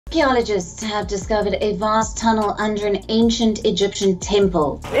Archaeologists have discovered a vast tunnel under an ancient Egyptian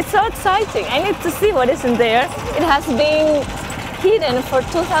temple. It's so exciting. I need to see what is in there. It has been hidden for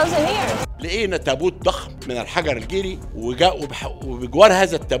 2,000 years. لقينا تابوت ضخم من الحجر الجيري وبجوار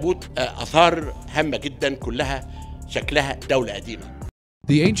هذا التابوت آثار هامة جدا كلها شكلها دولة قديمة.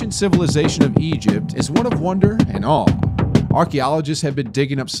 The ancient civilization of Egypt is one of wonder and awe. Archaeologists have been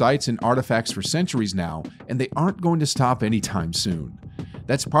digging up sites and artifacts for centuries now, and they aren't going to stop anytime soon.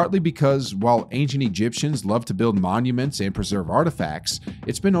 That's partly because while ancient Egyptians loved to build monuments and preserve artifacts,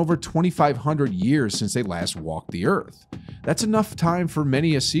 it's been over 2,500 years since they last walked the earth. That's enough time for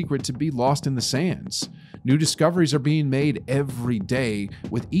many a secret to be lost in the sands. New discoveries are being made every day,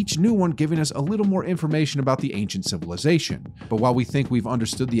 with each new one giving us a little more information about the ancient civilization. But while we think we've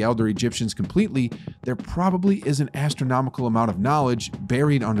understood the elder Egyptians completely, there probably is an astronomical amount of knowledge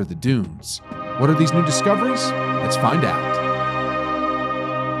buried under the dunes. What are these new discoveries? Let's find out.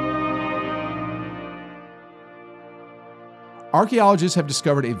 Archaeologists have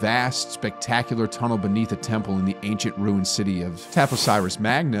discovered a vast, spectacular tunnel beneath a temple in the ancient ruined city of Taposiris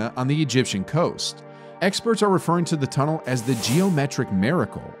Magna on the Egyptian coast. Experts are referring to the tunnel as the geometric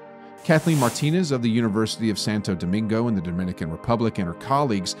miracle. Kathleen Martinez of the University of Santo Domingo in the Dominican Republic and her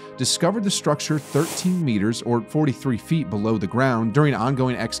colleagues discovered the structure 13 meters or 43 feet below the ground during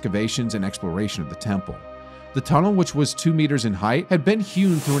ongoing excavations and exploration of the temple. The tunnel, which was 2 meters in height, had been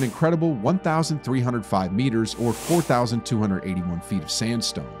hewn through an incredible 1,305 meters or 4,281 feet of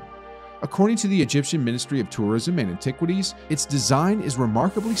sandstone. According to the Egyptian Ministry of Tourism and Antiquities, its design is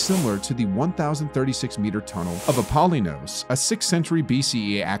remarkably similar to the 1,036-meter tunnel of Apollinos, a 6th century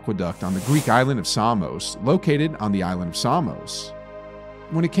BCE aqueduct on the Greek island of Samos, located on the island of Samos.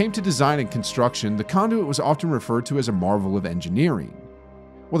 When it came to design and construction, the conduit was often referred to as a marvel of engineering.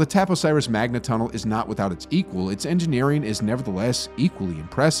 While the Taposiris Magna tunnel is not without its equal, its engineering is nevertheless equally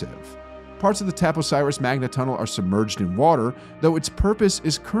impressive. Parts of the Taposiris Magna tunnel are submerged in water, though its purpose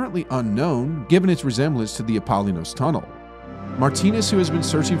is currently unknown given its resemblance to the Apollinos tunnel. Martinez, who has been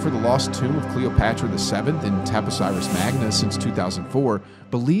searching for the lost tomb of Cleopatra VII in Taposiris Magna since 2004,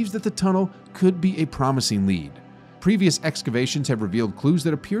 believes that the tunnel could be a promising lead. Previous excavations have revealed clues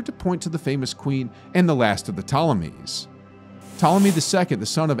that appear to point to the famous queen and the last of the Ptolemies. Ptolemy II, the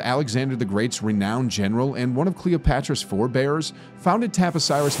son of Alexander the Great's renowned general and one of Cleopatra's forebears, founded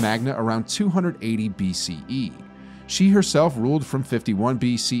Taposiris Magna around 280 BCE. She herself ruled from 51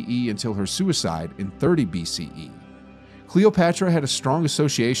 BCE until her suicide in 30 BCE. Cleopatra had a strong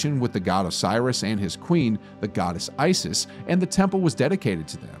association with the god Osiris and his queen, the goddess Isis, and the temple was dedicated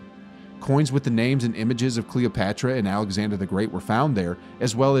to them. Coins with the names and images of Cleopatra and Alexander the Great were found there,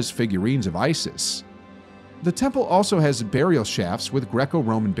 as well as figurines of Isis. The temple also has burial shafts with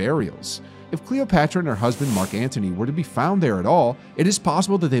Greco-Roman burials. If Cleopatra and her husband Mark Antony were to be found there at all, it is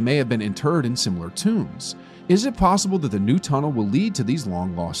possible that they may have been interred in similar tombs. Is it possible that the new tunnel will lead to these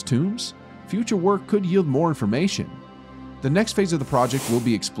long-lost tombs? Future work could yield more information. The next phase of the project will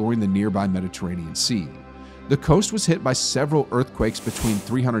be exploring the nearby Mediterranean Sea. The coast was hit by several earthquakes between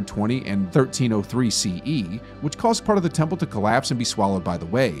 320 and 1303 CE, which caused part of the temple to collapse and be swallowed by the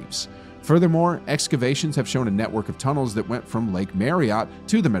waves. Furthermore, excavations have shown a network of tunnels that went from Lake Mariot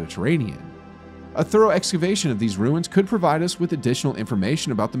to the Mediterranean. A thorough excavation of these ruins could provide us with additional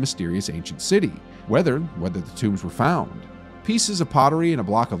information about the mysterious ancient city, whether the tombs were found. Pieces of pottery and a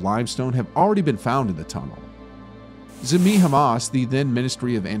block of limestone have already been found in the tunnel. Zemi Hamas, the then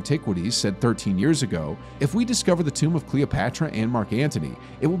Ministry of Antiquities, said 13 years ago, "If we discover the tomb of Cleopatra and Mark Antony,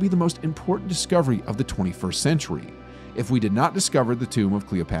 it will be the most important discovery of the 21st century. If we did not discover the tomb of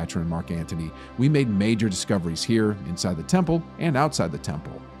Cleopatra and Mark Antony, we made major discoveries here, inside the temple and outside the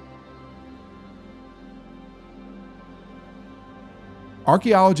temple."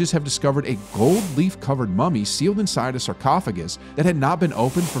 Archaeologists have discovered a gold leaf-covered mummy sealed inside a sarcophagus that had not been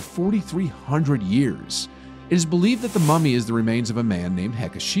opened for 4,300 years. It is believed that the mummy is the remains of a man named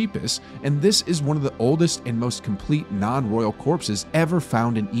Hecatoschepus, and this is one of the oldest and most complete non-royal corpses ever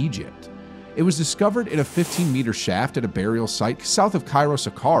found in Egypt. It was discovered in a 15-meter shaft at a burial site south of Cairo,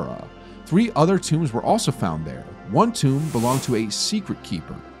 Saqqara. 3 other tombs were also found there. One tomb belonged to a secret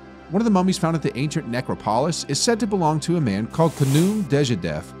keeper. One of the mummies found at the ancient necropolis is said to belong to a man called Khnum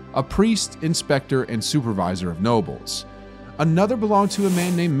Dejadef, a priest, inspector, and supervisor of nobles. Another belonged to a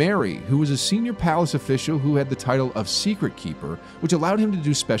man named Mary, who was a senior palace official who had the title of secret keeper, which allowed him to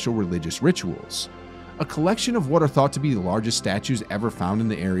do special religious rituals. A collection of what are thought to be the largest statues ever found in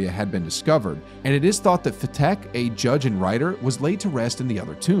the area had been discovered, and it is thought that Fatek, a judge and writer, was laid to rest in the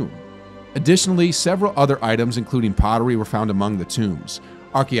other tomb. Additionally, several other items, including pottery, were found among the tombs.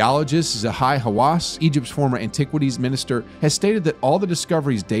 Archaeologist Zahi Hawass, Egypt's former antiquities minister, has stated that all the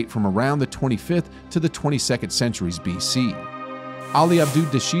discoveries date from around the 25th to the 22nd centuries BC. Ali Abdul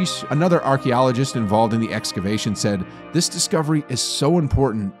Dashish, another archaeologist involved in the excavation, said, "This discovery is so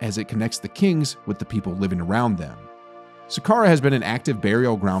important as it connects the kings with the people living around them." Saqqara has been an active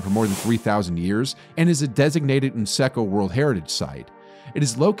burial ground for more than 3,000 years and is a designated UNESCO World Heritage Site. It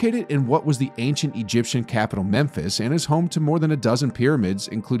is located in what was the ancient Egyptian capital Memphis and is home to more than a dozen pyramids,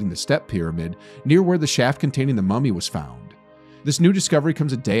 including the Step Pyramid, near where the shaft containing the mummy was found. This new discovery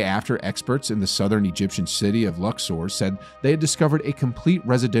comes a day after experts in the southern Egyptian city of Luxor said they had discovered a complete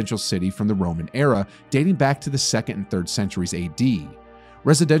residential city from the Roman era dating back to the 2nd and 3rd centuries AD.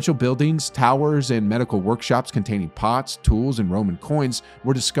 Residential buildings, towers, and medical workshops containing pots, tools, and Roman coins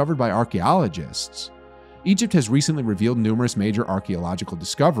were discovered by archaeologists. Egypt has recently revealed numerous major archaeological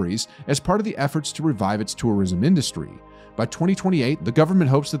discoveries as part of the efforts to revive its tourism industry. By 2028, the government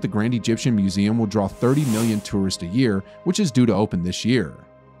hopes that the Grand Egyptian Museum will draw 30 million tourists a year, which is due to open this year.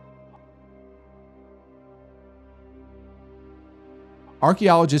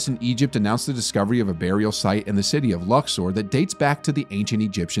 Archaeologists in Egypt announced the discovery of a burial site in the city of Luxor that dates back to the ancient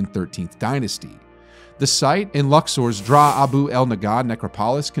Egyptian 13th dynasty. The site in Luxor's Dra Abu el Nagad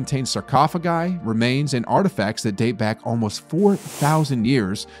necropolis contains sarcophagi, remains, and artifacts that date back almost 4,000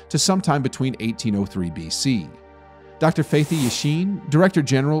 years to sometime between 1803 BC. Dr. Fathi Yashin, Director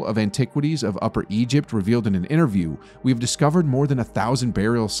General of Antiquities of Upper Egypt, revealed in an interview, "We have discovered more than 1,000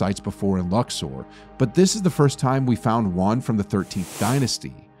 burial sites before in Luxor, but this is the first time we found one from the 13th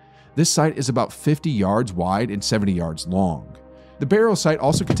dynasty. This site is about 50 yards wide and 70 yards long." The burial site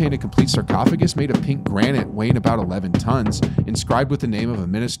also contained a complete sarcophagus made of pink granite weighing about 11 tons, inscribed with the name of a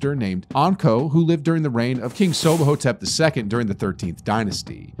minister named Anko who lived during the reign of King Sobhotep II during the 13th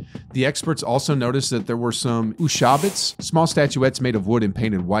dynasty. The experts also noticed that there were some ushabits, small statuettes made of wood and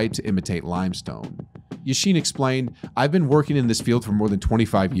painted white to imitate limestone. Yashin explained, "I've been working in this field for more than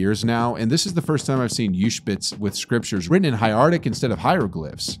 25 years now, and this is the first time I've seen ushbits with scriptures written in hieratic instead of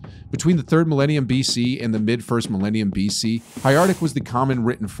hieroglyphs. Between the 3rd millennium BC and the mid-1st millennium BC, hieratic was the common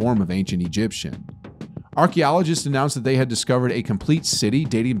written form of ancient Egyptian." Archaeologists announced that they had discovered a complete city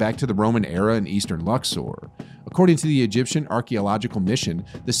dating back to the Roman era in eastern Luxor. According to the Egyptian Archaeological Mission,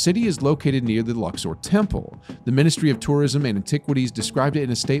 the city is located near the Luxor Temple. The Ministry of Tourism and Antiquities described it in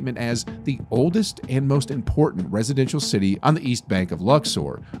a statement as the oldest and most important residential city on the east bank of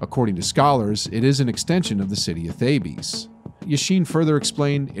Luxor. According to scholars, it is an extension of the city of Thebes. Yashin further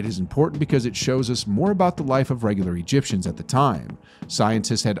explained, "It is important because it shows us more about the life of regular Egyptians at the time.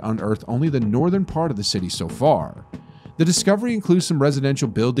 Scientists had unearthed only the northern part of the city so far." The discovery includes some residential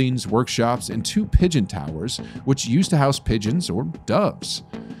buildings, workshops, and 2 pigeon towers, which used to house pigeons or doves.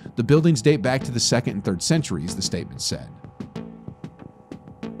 The buildings date back to the 2nd and 3rd centuries, the statement said.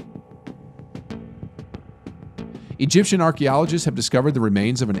 Egyptian archaeologists have discovered the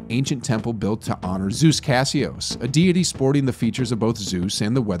remains of an ancient temple built to honor Zeus Cassios, a deity sporting the features of both Zeus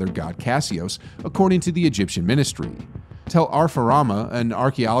and the weather god Cassios, according to the Egyptian ministry. Tel Arfarama, an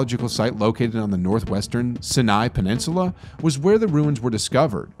archaeological site located on the northwestern Sinai Peninsula, was where the ruins were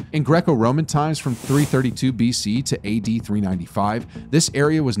discovered. In Greco-Roman times from 332 BC to AD 395, this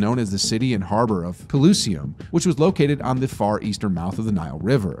area was known as the city and harbor of Pelusium, which was located on the far eastern mouth of the Nile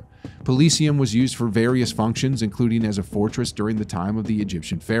River. Pelusium was used for various functions, including as a fortress during the time of the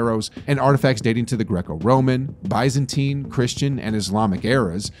Egyptian pharaohs, and artifacts dating to the Greco-Roman, Byzantine, Christian, and Islamic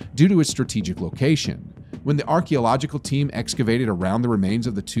eras due to its strategic location. When the archaeological team excavated around the remains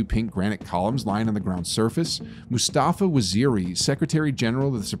of the 2 pink granite columns lying on the ground surface, Mustafa Waziri, Secretary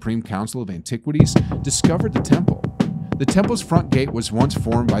General of the Supreme Council of Antiquities, discovered the temple. The temple's front gate was once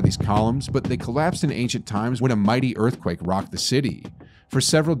formed by these columns, but they collapsed in ancient times when a mighty earthquake rocked the city. For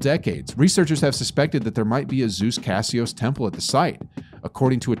several decades, researchers have suspected that there might be a Zeus Cassios temple at the site.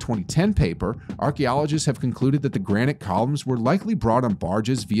 According to a 2010 paper, archaeologists have concluded that the granite columns were likely brought on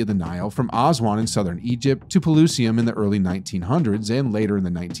barges via the Nile from Aswan in southern Egypt to Pelusium in the early 1900s and later in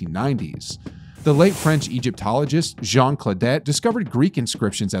the 1990s. The late French Egyptologist Jean Claudet discovered Greek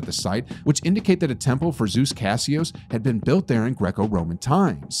inscriptions at the site, which indicate that a temple for Zeus Cassios had been built there in Greco-Roman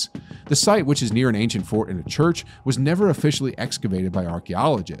times. The site, which is near an ancient fort and a church, was never officially excavated by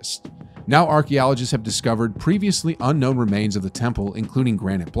archaeologists. Now archaeologists have discovered previously unknown remains of the temple, including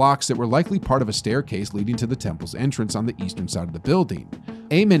granite blocks that were likely part of a staircase leading to the temple's entrance on the eastern side of the building.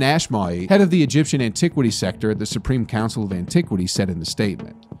 Ayman Ashmaei, head of the Egyptian Antiquities sector at the Supreme Council of Antiquities, said in the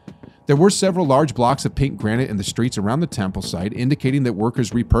statement, "There were several large blocks of pink granite in the streets around the temple site, indicating that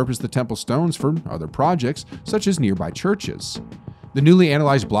workers repurposed the temple stones for other projects, such as nearby churches. The newly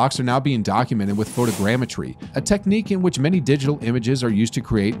analyzed blocks are now being documented with photogrammetry, a technique in which many digital images are used to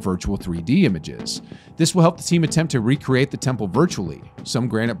create virtual 3D images. This will help the team attempt to recreate the temple virtually. Some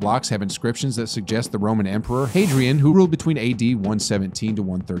granite blocks have inscriptions that suggest the Roman Emperor Hadrian, who ruled between AD 117 to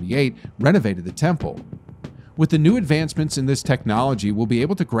 138, renovated the temple. With the new advancements in this technology, we'll be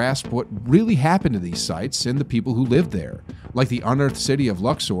able to grasp what really happened to these sites and the people who lived there, like the unearthed city of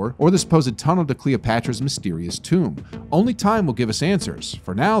Luxor or the supposed tunnel to Cleopatra's mysterious tomb. Only time will give us answers.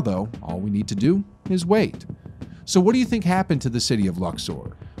 For now, though, all we need to do is wait. So what do you think happened to the city of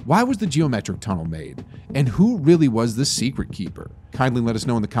Luxor? Why was the geometric tunnel made? And who really was the secret keeper? Kindly let us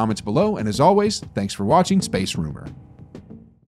know in the comments below, and as always, thanks for watching Space Rumor.